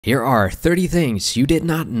Here are 30 things you did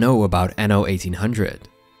not know about Anno 1800.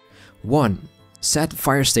 1. Set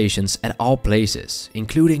fire stations at all places,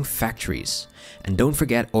 including factories, and don't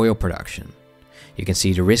forget oil production. You can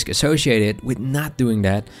see the risk associated with not doing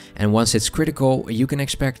that, and once it's critical, you can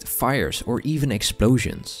expect fires or even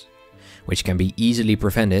explosions, which can be easily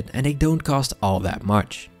prevented and they don't cost all that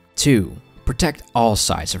much. 2. Protect all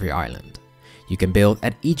sides of your island. You can build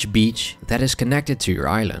at each beach that is connected to your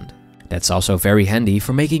island. That's also very handy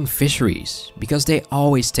for making fisheries, because they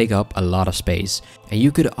always take up a lot of space and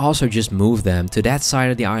you could also just move them to that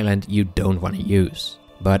side of the island you don't want to use.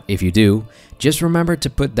 But if you do, just remember to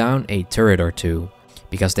put down a turret or two,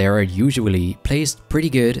 because they are usually placed pretty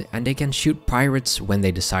good and they can shoot pirates when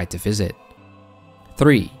they decide to visit.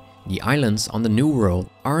 3. The islands on the New World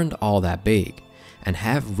aren't all that big and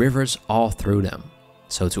have rivers all through them.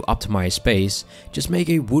 So to optimize space, just make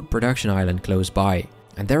a wood production island close by.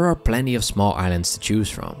 And there are plenty of small islands to choose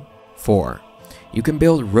from. 4. You can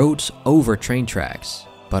build roads over train tracks,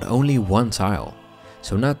 but only one tile,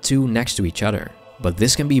 so not two next to each other. But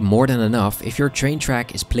this can be more than enough if your train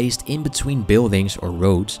track is placed in between buildings or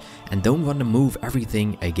roads and don't want to move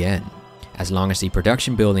everything again. As long as the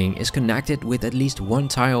production building is connected with at least one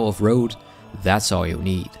tile of road, that's all you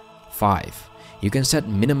need. 5. You can set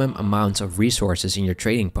minimum amounts of resources in your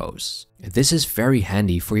trading posts. This is very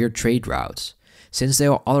handy for your trade routes, since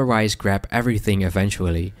they'll otherwise grab everything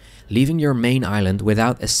eventually, leaving your main island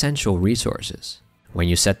without essential resources. When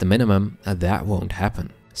you set the minimum, that won't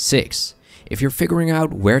happen. 6. If you're figuring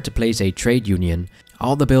out where to place a trade union,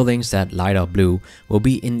 all the buildings that light up blue will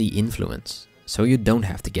be in the influence, so you don't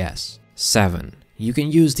have to guess. 7. You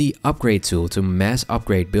can use the upgrade tool to mass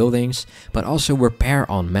upgrade buildings, but also repair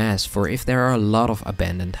en masse for if there are a lot of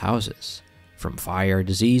abandoned houses, from fire,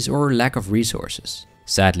 disease, or lack of resources.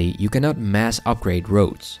 Sadly, you cannot mass upgrade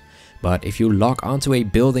roads, but if you lock onto a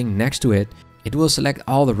building next to it, it will select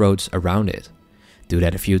all the roads around it. Do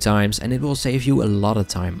that a few times and it will save you a lot of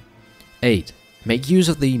time. 8. Make use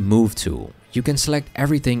of the move tool. You can select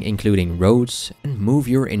everything including roads and move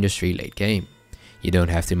your industry late game. You don't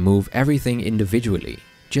have to move everything individually,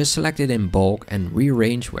 just select it in bulk and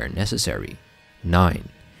rearrange where necessary. 9.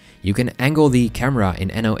 You can angle the camera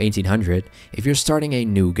in Anno 1800 if you're starting a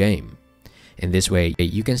new game. In this way,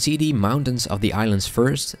 you can see the mountains of the islands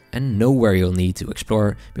first and know where you'll need to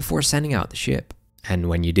explore before sending out the ship. And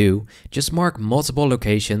when you do, just mark multiple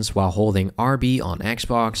locations while holding RB on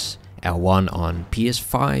Xbox, L1 on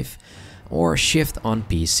PS5 or Shift on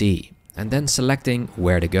PC, and then selecting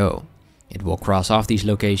where to go. It will cross off these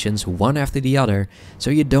locations one after the other,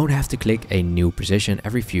 so you don't have to click a new position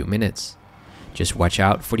every few minutes. Just watch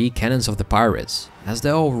out for the cannons of the pirates, as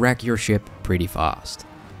they'll wreck your ship pretty fast.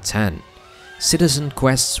 10. Citizen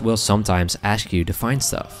quests will sometimes ask you to find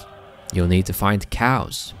stuff. You'll need to find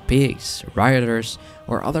cows, pigs, rioters,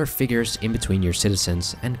 or other figures in between your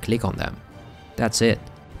citizens and click on them. That's it.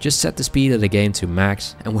 Just set the speed of the game to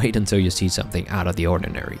max and wait until you see something out of the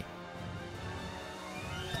ordinary.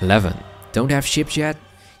 11. Don't have ships yet?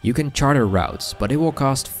 You can charter routes, but it will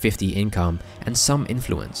cost 50 income and some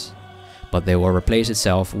influence. But they will replace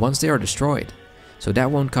itself once they are destroyed, so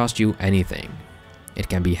that won't cost you anything. It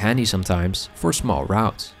can be handy sometimes for small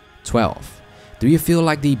routes. 12. Do you feel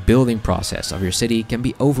like the building process of your city can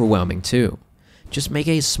be overwhelming too? Just make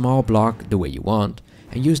a small block the way you want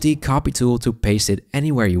and use the copy tool to paste it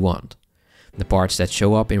anywhere you want. The parts that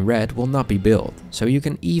show up in red will not be built, so you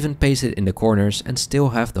can even paste it in the corners and still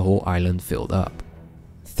have the whole island filled up.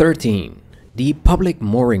 13. The public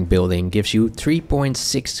mooring building gives you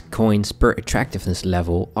 3.6 coins per attractiveness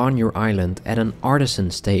level on your island at an artisan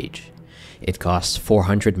stage. It costs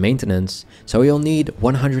 400 maintenance, so you'll need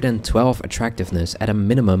 112 attractiveness at a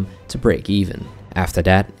minimum to break even. After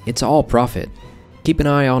that, it's all profit. Keep an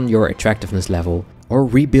eye on your attractiveness level or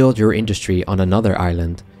rebuild your industry on another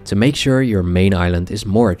island to make sure your main island is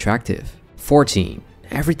more attractive. 14.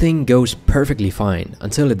 Everything goes perfectly fine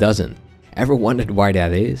until it doesn't. Ever wondered why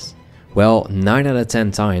that is? Well, 9 out of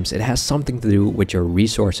 10 times it has something to do with your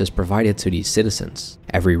resources provided to these citizens.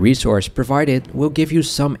 Every resource provided will give you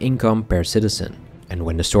some income per citizen. And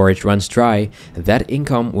when the storage runs dry, that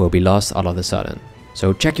income will be lost all of a sudden.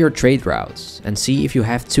 So check your trade routes and see if you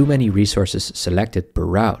have too many resources selected per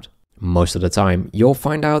route. Most of the time, you'll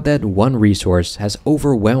find out that one resource has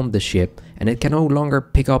overwhelmed the ship and it can no longer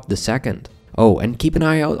pick up the second. Oh, and keep an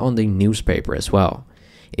eye out on the newspaper as well.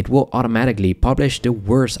 It will automatically publish the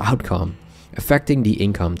worst outcome, affecting the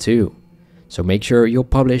income too. So make sure you'll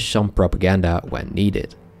publish some propaganda when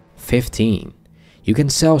needed. 15. You can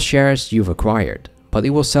sell shares you've acquired, but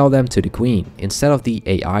it will sell them to the queen instead of the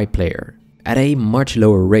AI player. At a much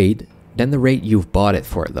lower rate, than the rate you've bought it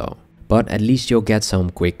for though. But at least you'll get some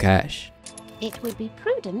quick cash. It would be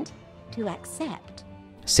prudent to accept.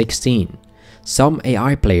 16. Some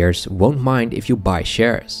AI players won't mind if you buy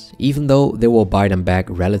shares, even though they will buy them back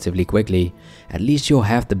relatively quickly. At least you'll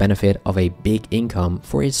have the benefit of a big income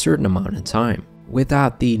for a certain amount of time,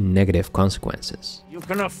 without the negative consequences. You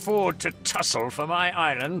can afford to tussle for my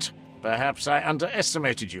island. Perhaps I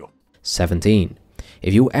underestimated you. 17.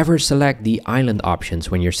 If you ever select the island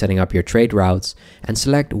options when you're setting up your trade routes and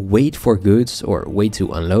select wait for goods or wait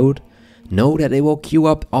to unload, know that it will queue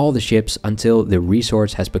up all the ships until the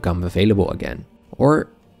resource has become available again, or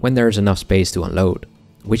when there is enough space to unload,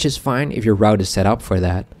 which is fine if your route is set up for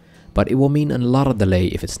that, but it will mean a lot of delay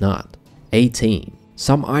if it's not. 18.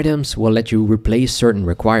 Some items will let you replace certain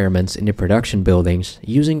requirements in the production buildings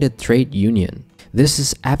using the trade union. This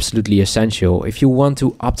is absolutely essential if you want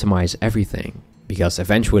to optimize everything, because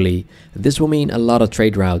eventually this will mean a lot of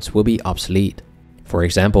trade routes will be obsolete. For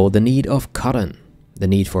example, the need of cotton, the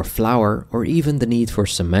need for flour, or even the need for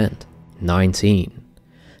cement. 19.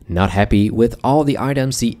 Not happy with all the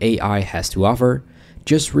items the AI has to offer?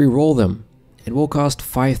 Just re-roll them. It will cost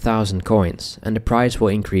 5,000 coins, and the price will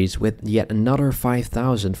increase with yet another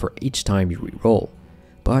 5,000 for each time you re-roll.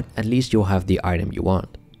 But at least you'll have the item you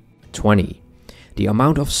want. 20. The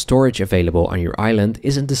amount of storage available on your island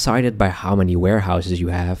isn't decided by how many warehouses you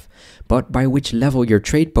have, but by which level your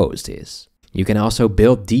trade post is. You can also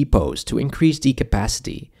build depots to increase the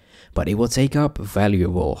capacity, but it will take up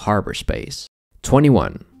valuable harbor space.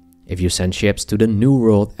 21. If you send ships to the new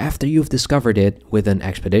world after you've discovered it with an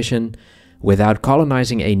expedition, without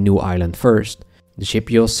colonizing a new island first, the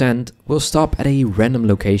ship you'll send will stop at a random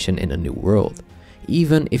location in a new world,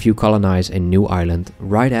 even if you colonize a new island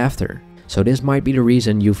right after. So this might be the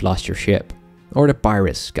reason you've lost your ship, or the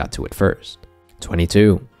pirates got to it first.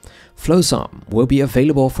 22. Floatsam will be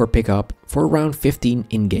available for pickup for around 15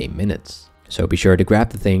 in-game minutes, so be sure to grab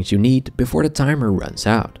the things you need before the timer runs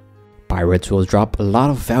out. Pirates will drop a lot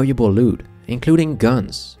of valuable loot, including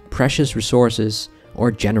guns, precious resources,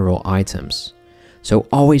 or general items, so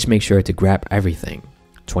always make sure to grab everything.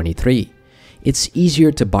 23. It's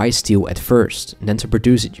easier to buy steel at first than to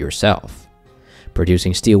produce it yourself.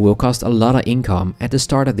 Producing steel will cost a lot of income at the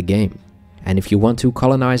start of the game, and if you want to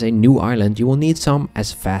colonize a new island, you will need some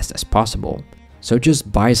as fast as possible. So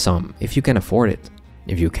just buy some if you can afford it.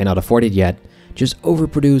 If you cannot afford it yet, just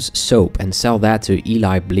overproduce soap and sell that to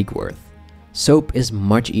Eli Bleakworth. Soap is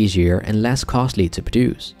much easier and less costly to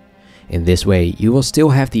produce. In this way, you will still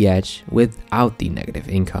have the edge without the negative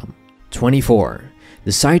income. 24.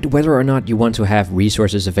 Decide whether or not you want to have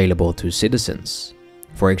resources available to citizens.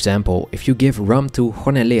 For example, if you give rum to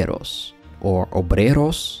jornaleros or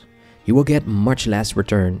obreros, you will get much less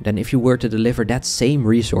return than if you were to deliver that same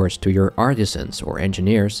resource to your artisans or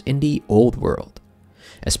engineers in the old world.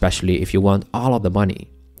 Especially if you want all of the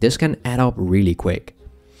money. This can add up really quick.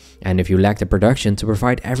 And if you lack the production to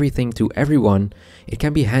provide everything to everyone, it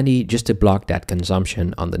can be handy just to block that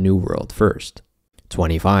consumption on the new world first.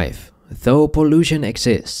 25. Though pollution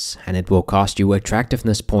exists and it will cost you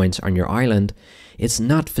attractiveness points on your island, it's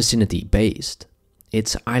not vicinity based.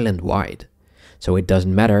 It's island wide. So it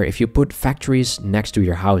doesn't matter if you put factories next to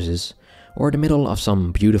your houses or the middle of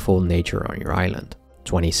some beautiful nature on your island.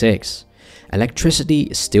 26.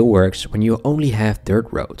 Electricity still works when you only have dirt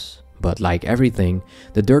roads. But like everything,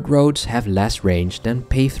 the dirt roads have less range than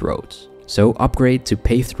paved roads. So upgrade to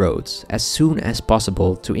paved roads as soon as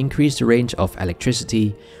possible to increase the range of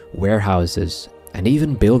electricity, warehouses, and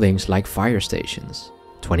even buildings like fire stations.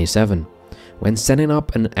 27. When setting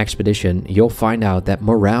up an expedition, you'll find out that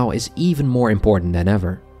morale is even more important than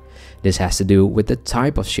ever. This has to do with the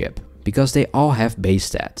type of ship, because they all have base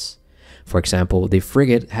stats. For example, the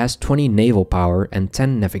frigate has 20 naval power and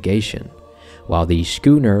 10 navigation, while the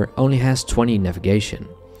schooner only has 20 navigation.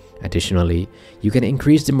 Additionally, you can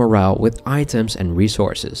increase the morale with items and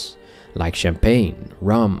resources, like champagne,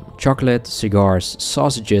 rum, chocolate, cigars,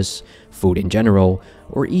 sausages, food in general,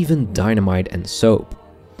 or even dynamite and soap,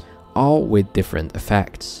 all with different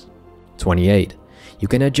effects. 28. You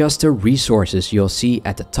can adjust the resources you'll see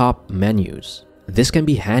at the top menus. This can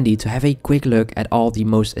be handy to have a quick look at all the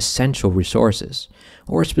most essential resources,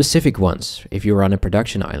 or specific ones if you're on a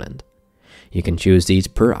production island. You can choose these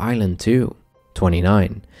per island too.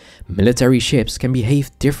 29. Military ships can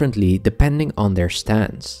behave differently depending on their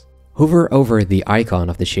stance. Hover over the icon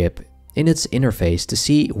of the ship in its interface to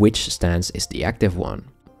see which stance is the active one.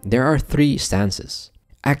 There are 3 stances.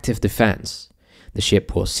 Active defense. The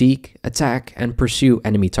ship will seek, attack, and pursue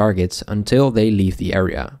enemy targets until they leave the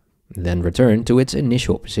area, then return to its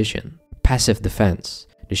initial position. Passive defense.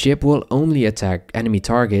 The ship will only attack enemy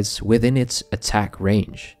targets within its attack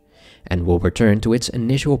range, and will return to its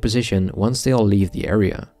initial position once they'll leave the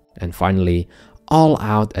area. And finally,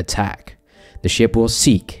 all-out attack. The ship will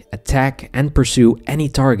seek, attack, and pursue any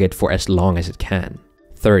target for as long as it can.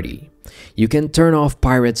 30. You can turn off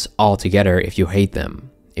pirates altogether if you hate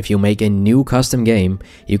them. If you make a new custom game,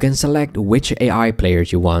 you can select which AI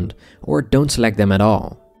players you want, or don't select them at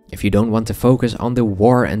all. If you don't want to focus on the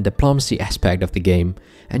war and diplomacy aspect of the game,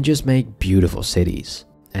 and just make beautiful cities.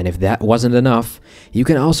 And if that wasn't enough, you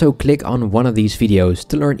can also click on one of these videos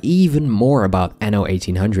to learn even more about Anno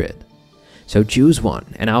 1800. So choose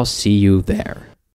one and I'll see you there.